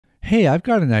Hey, I've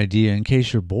got an idea in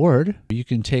case you're bored. You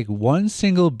can take one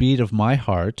single beat of my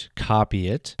heart, copy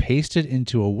it, paste it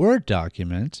into a Word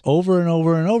document over and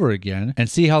over and over again, and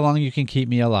see how long you can keep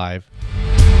me alive.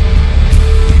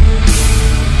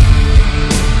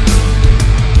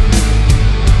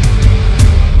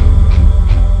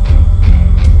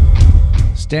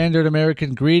 Standard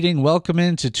American greeting. Welcome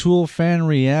into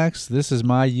ToolFanReacts. This is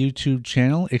my YouTube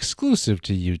channel exclusive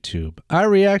to YouTube. I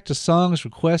react to songs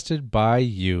requested by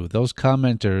you, those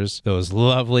commenters, those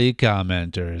lovely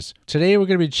commenters. Today we're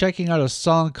going to be checking out a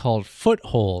song called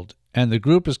Foothold. And the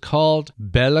group is called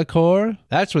LAKOR.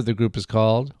 That's what the group is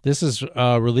called. This is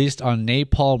released on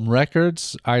Napalm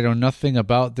Records. I know nothing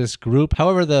about this group.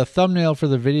 However, the thumbnail for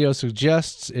the video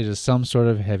suggests it is some sort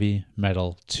of heavy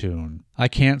metal tune. I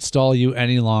can't stall you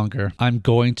any longer. I'm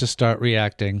going to start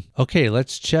reacting. Okay,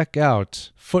 let's check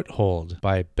out Foothold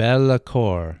by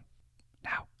LAKOR.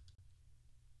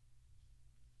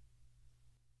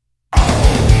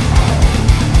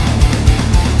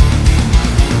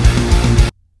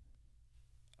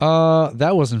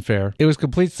 That wasn't fair. It was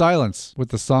complete silence with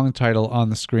the song title on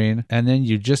the screen, and then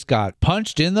you just got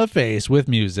punched in the face with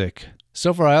music.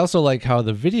 So far, I also like how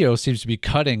the video seems to be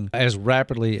cutting as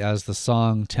rapidly as the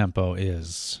song tempo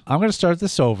is. I'm going to start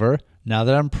this over now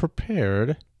that I'm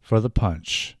prepared for the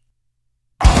punch.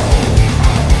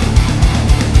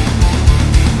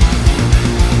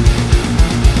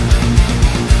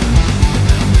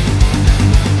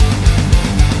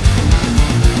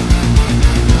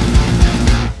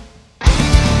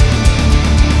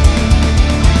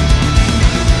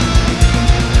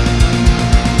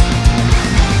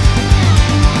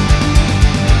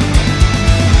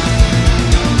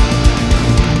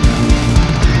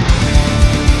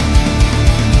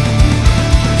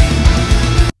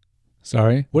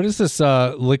 Sorry. What is this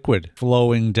liquid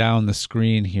flowing down the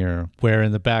screen here, where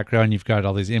in the background you've got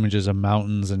all these images of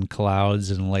mountains and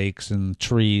clouds and lakes and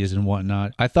trees and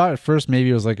whatnot? I thought at first maybe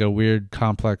it was like a weird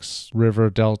complex river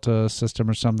delta system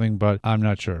or something, but I'm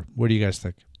not sure. What do you guys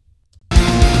think?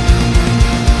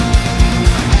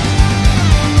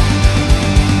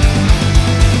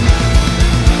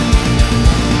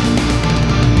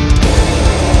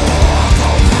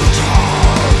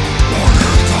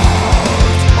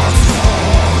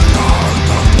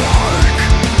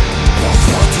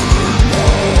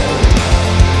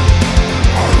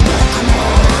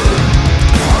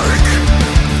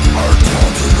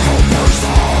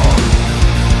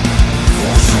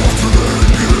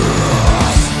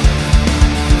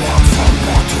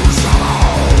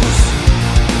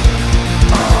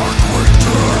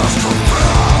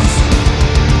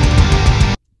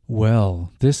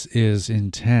 Well, this is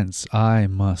intense, I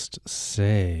must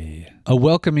say. A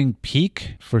welcoming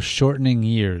peak for shortening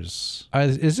years.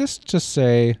 Is this to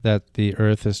say that the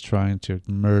Earth is trying to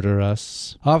murder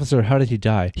us? Officer, how did he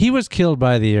die? He was killed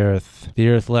by the Earth. The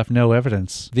Earth left no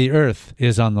evidence. The Earth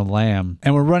is on the lam.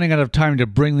 And we're running out of time to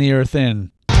bring the Earth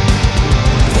in.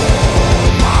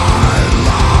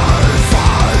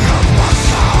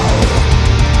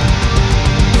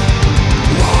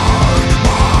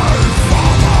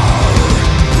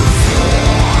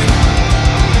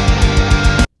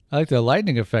 I like the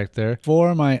lightning effect there.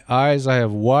 For my eyes, I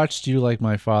have watched you like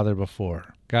my father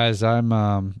before. Guys, I'm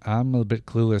a bit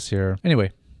clueless here.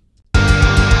 Anyway.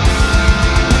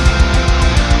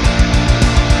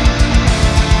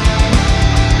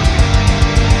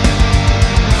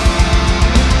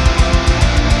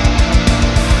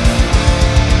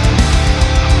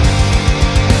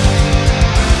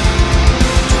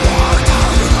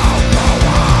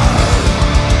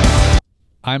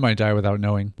 I might die without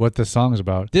knowing what this song is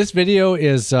about. This video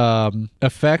is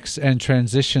effects and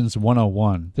transitions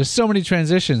 101. There's so many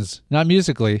transitions, not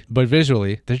musically, but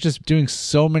visually. They're just doing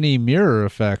so many mirror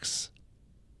effects.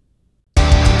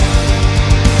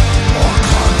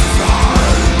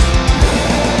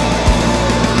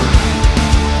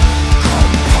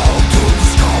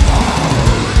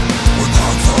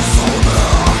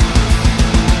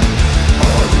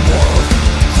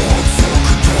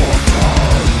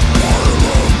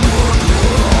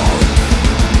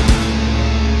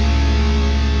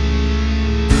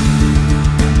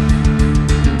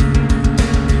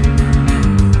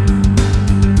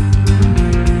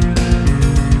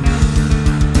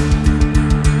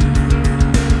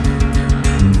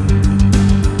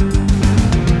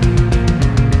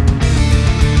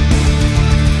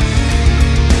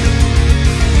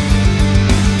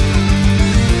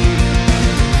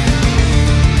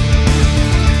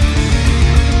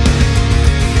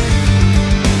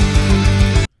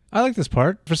 I like this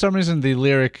part. For some reason, the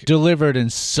lyric delivered in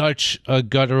such a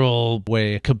guttural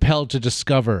way, compelled to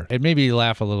discover. It made me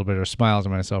laugh a little bit or smile to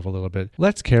myself a little bit.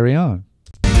 Let's carry on.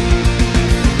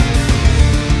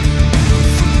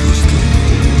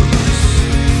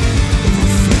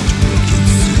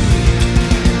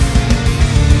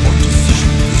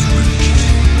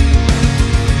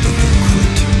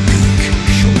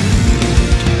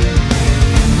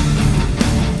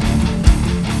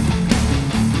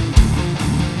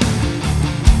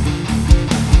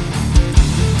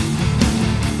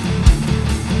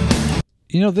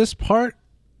 You know, this part,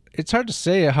 it's hard to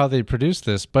say how they produced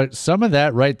this, but some of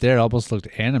that right there almost looked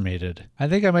animated. I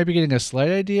think I might be getting a slight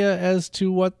idea as to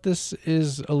what this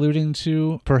is alluding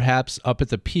to. Perhaps up at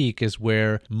the peak is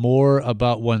where more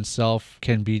about oneself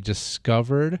can be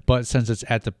discovered, but since it's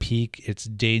at the peak, it's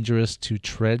dangerous to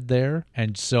tread there.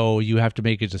 And so you have to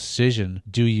make a decision.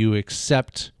 Do you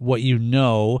accept what you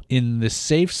know in the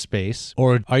safe space,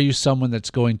 or are you someone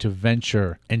that's going to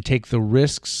venture and take the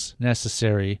risks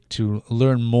necessary to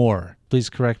learn more? Please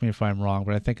correct me if I'm wrong,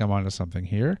 but I think I'm onto something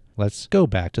here. Let's go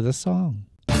back to the song.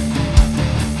 Looking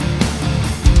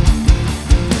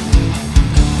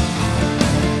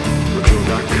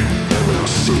back, I will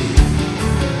see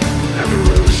every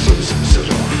road since set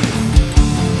off.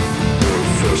 On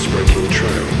first breaking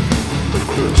trail, of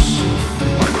course,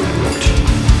 I could not.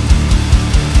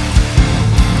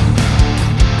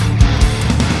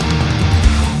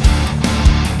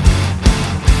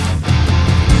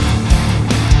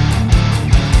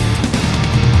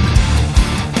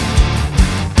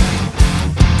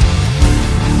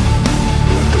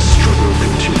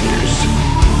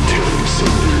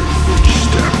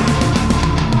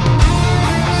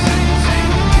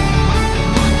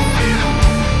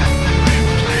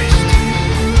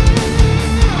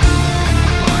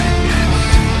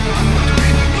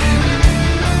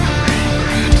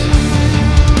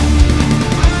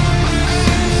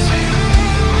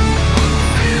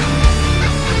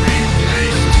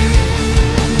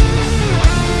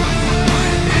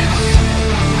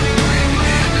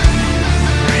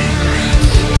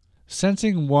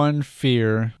 Sensing one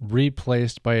fear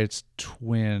replaced by its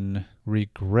twin,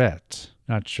 regret.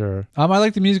 Not sure. I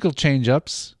like the musical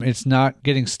change-ups. It's not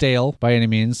getting stale by any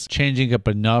means, changing up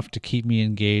enough to keep me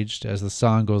engaged as the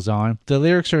song goes on. The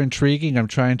lyrics are intriguing. I'm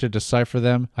trying to decipher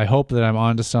them. I hope that I'm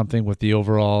onto something with the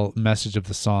overall message of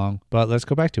the song, but let's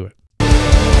go back to it.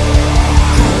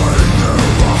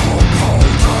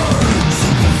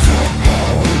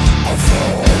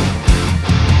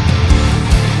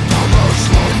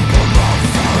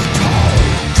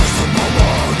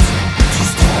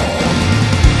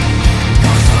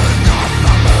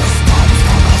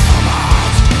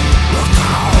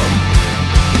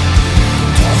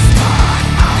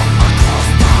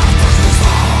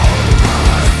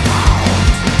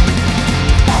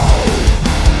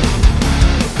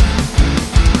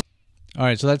 All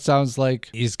right, so that sounds like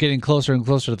he's getting closer and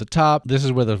closer to the top. This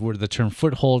is where the term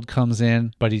foothold comes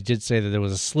in, but he did say that there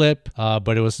was a slip,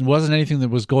 but it wasn't anything that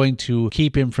was going to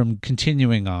keep him from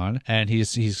continuing on. And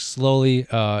he's slowly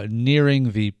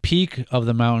nearing the peak of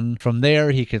the mountain. From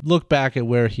there, he could look back at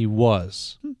where he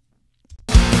was.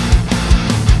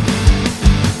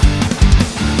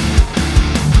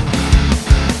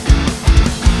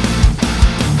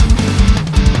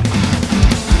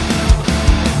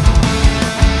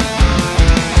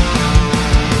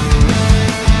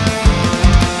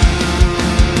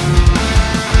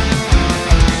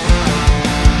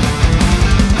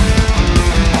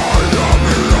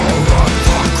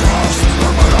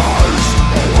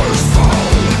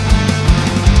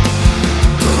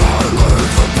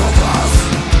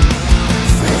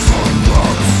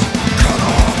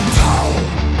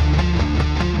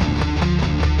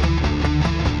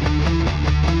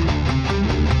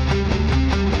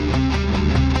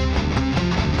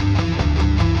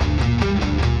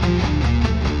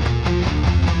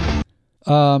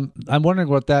 I'm wondering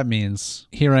what that means.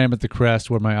 Here I am at the crest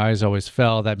where my eyes always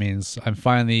fell. That means I'm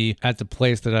finally at the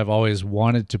place that I've always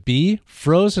wanted to be.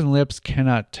 Frozen lips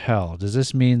cannot tell. Does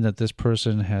this mean that this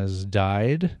person has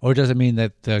died? Or does it mean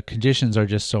that the conditions are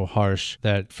just so harsh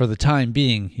that for the time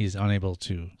being, he's unable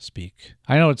to speak?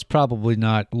 I know it's probably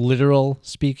not literal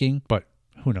speaking, but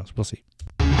who knows? We'll see.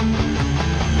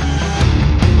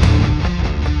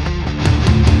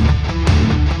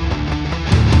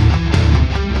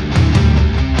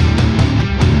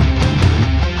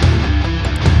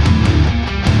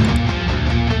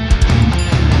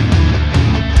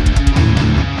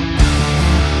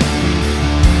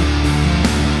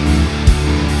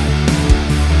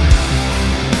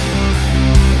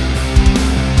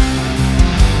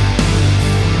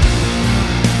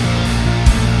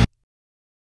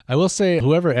 I will say,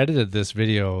 whoever edited this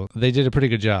video, they did a pretty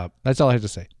good job. That's all I have to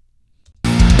say.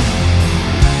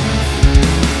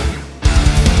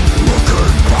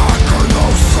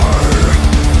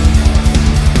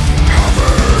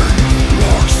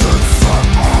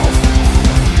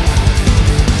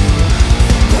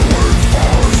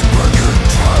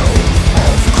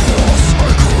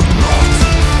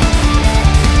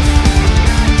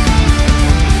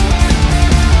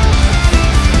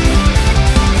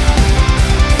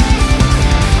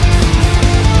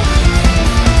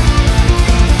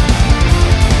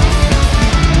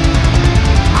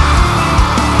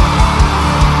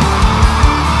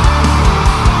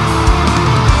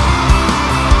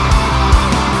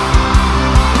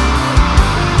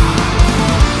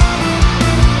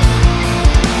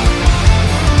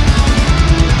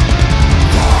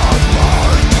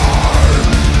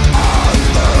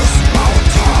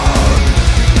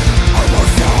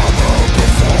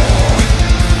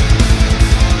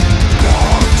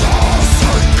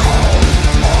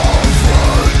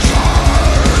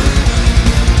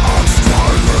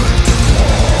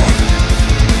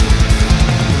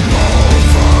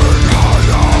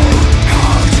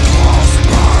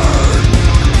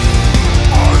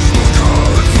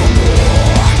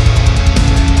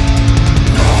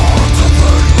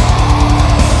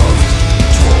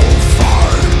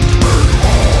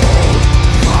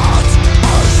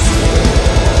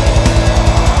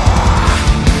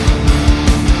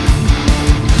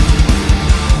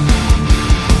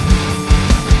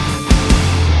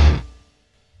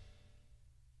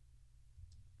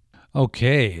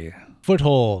 Okay,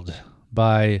 Foothold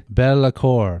by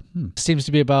LAKOR. Seems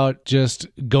to be about just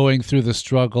going through the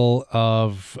struggle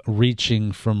of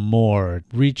reaching for more,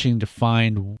 reaching to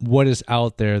find what is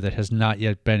out there that has not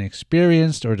yet been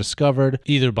experienced or discovered,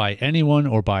 either by anyone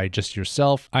or by just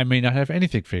yourself. I may not have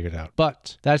anything figured out,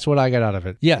 but that's what I got out of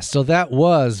it. Yes, so that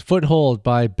was Foothold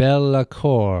by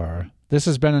LAKOR. This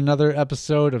has been another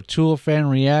episode of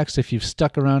ToolFanReacts. If you've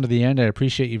stuck around to the end, I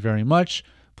appreciate you very much.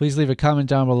 Please leave a comment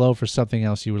down below for something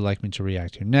else you would like me to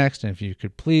react to next. And if you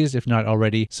could please, if not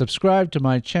already, subscribe to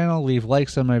my channel, leave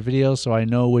likes on my videos so I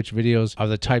know which videos are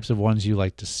the types of ones you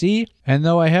like to see. And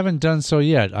though I haven't done so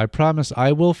yet, I promise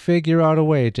I will figure out a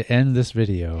way to end this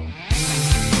video.